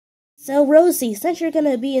So, Rosie, since you're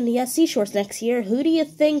gonna be in the SC Shorts next year, who do you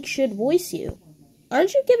think should voice you?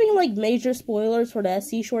 Aren't you giving, like, major spoilers for the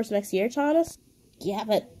SC Shorts next year, Thomas? Yeah,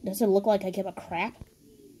 but does it look like I give a crap?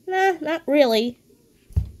 Nah, not really.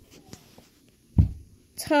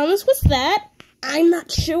 Thomas, what's that? I'm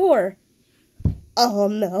not sure. Oh,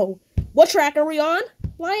 no. What track are we on?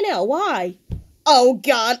 Why now? Why? Oh,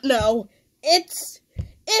 God, no.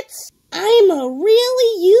 I'm a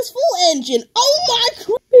really useful engine. Oh, my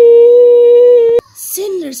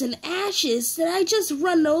cinders and ashes. Did I just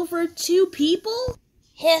run over 2 people?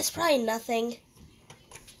 Yeah, it's probably nothing.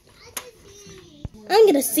 I'm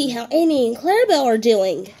gonna see how Annie and Clarabelle are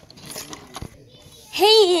doing.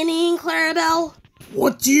 Hey, Annie and Clarabelle.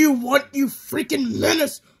 What do you want, you freaking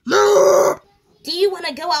menace? Do you want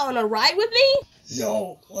to go out on a ride with me?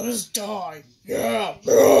 No, let us die. Yeah.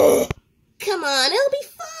 Come on, it'll be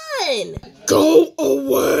fun. Go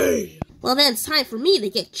away. Well, then it's time for me to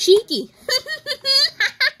get cheeky.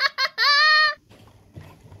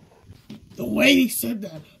 The way he said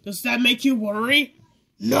that, does that make you worry?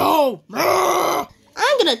 No. I'm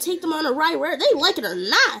gonna take them on a ride whether they like it or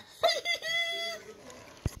not.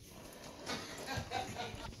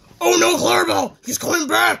 Oh no, Clarabelle! He's coming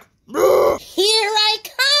back! Here I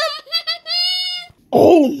come!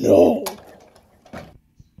 Oh no!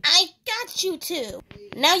 I got you two.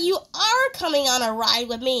 Now you are coming on a ride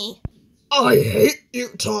with me. I hate you,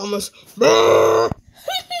 Thomas.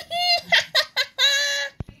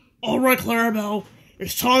 Alright, Clarabelle.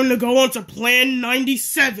 It's time to go on to Plan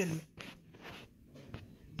 97.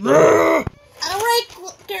 Alright,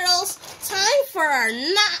 girls. Time for our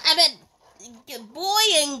boy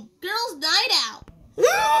and girls night out.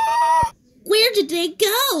 Where did they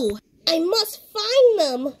go? I must find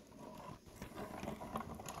them.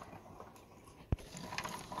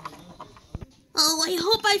 Oh, I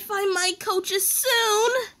hope I find my coaches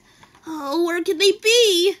soon. Oh, where could they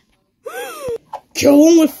be? Kill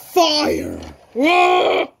them with fire.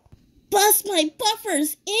 Bust my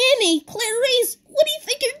buffers, Annie, Clarice. What do you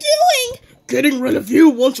think you're doing? Getting rid of you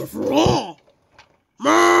once and for all.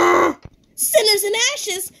 Sinners and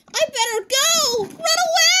ashes, I better go! Run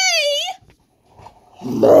away!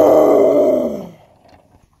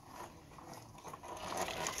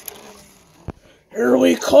 Here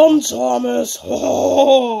we come, Thomas.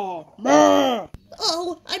 Oh,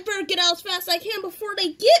 I better get out as fast as I can before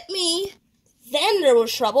they get me. Then there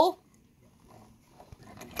was trouble.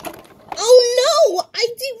 Oh no! I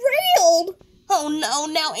derailed! Oh no,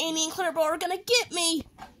 now Annie and Clarabelle are gonna get me.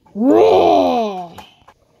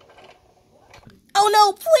 Oh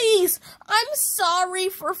no, please! I'm sorry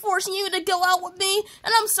for forcing you to go out with me,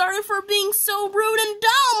 and I'm sorry for being so rude and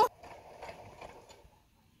dumb!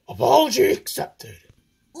 Apology accepted.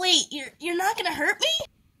 Wait, you're not gonna hurt me?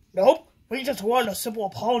 Nope, we just want a simple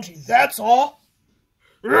apology, that's all.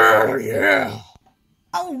 Yeah.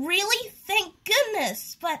 Oh really? Thank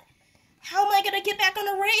goodness, but how am I gonna get back on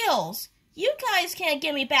the rails? You guys can't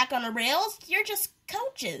get me back on the rails, you're just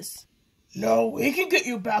coaches. No, we can get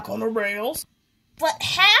you back on the rails. But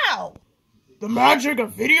how? The magic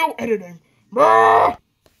of video editing.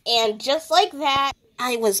 And just like that,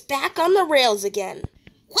 I was back on the rails again.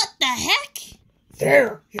 What the heck?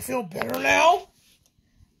 There, you feel better now?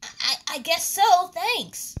 I guess so,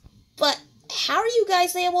 thanks. But how are you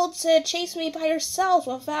guys able to chase me by yourselves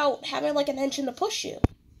without having like an engine to push you?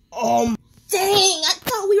 Dang, I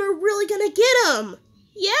thought we were really gonna get him.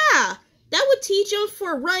 Yeah, that would teach him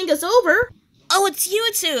for running us over. Oh, it's you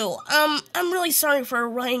two. I'm really sorry for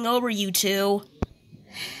running over you two.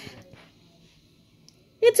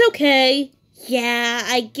 It's okay. Yeah,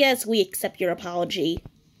 I guess we accept your apology.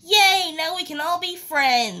 Yay, now we can all be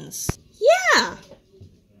friends. Yeah.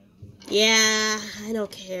 Yeah, I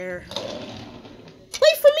don't care.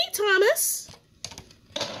 Wait for me, Thomas.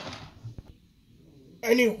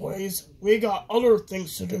 Anyways, we got other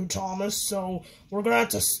things to do, Thomas, so we're gonna have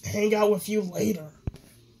to hang out with you later.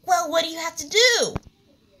 Well, what do you have to do?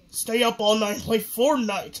 Stay up all night and play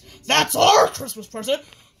Fortnite. That's our Christmas present.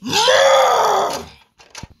 But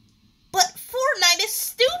Fortnite is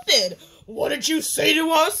stupid. What did you say to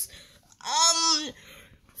us?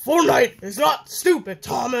 Fortnite is not stupid,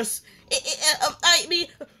 Thomas. I mean...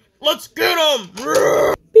 Let's get him!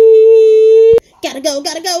 Gotta go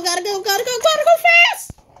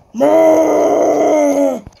fast!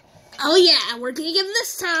 Oh yeah, we're gonna get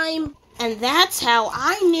this time. And that's how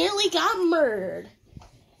I nearly got murdered.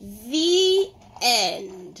 The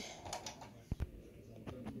end.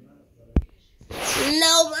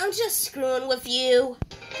 No, I'm just screwing with you.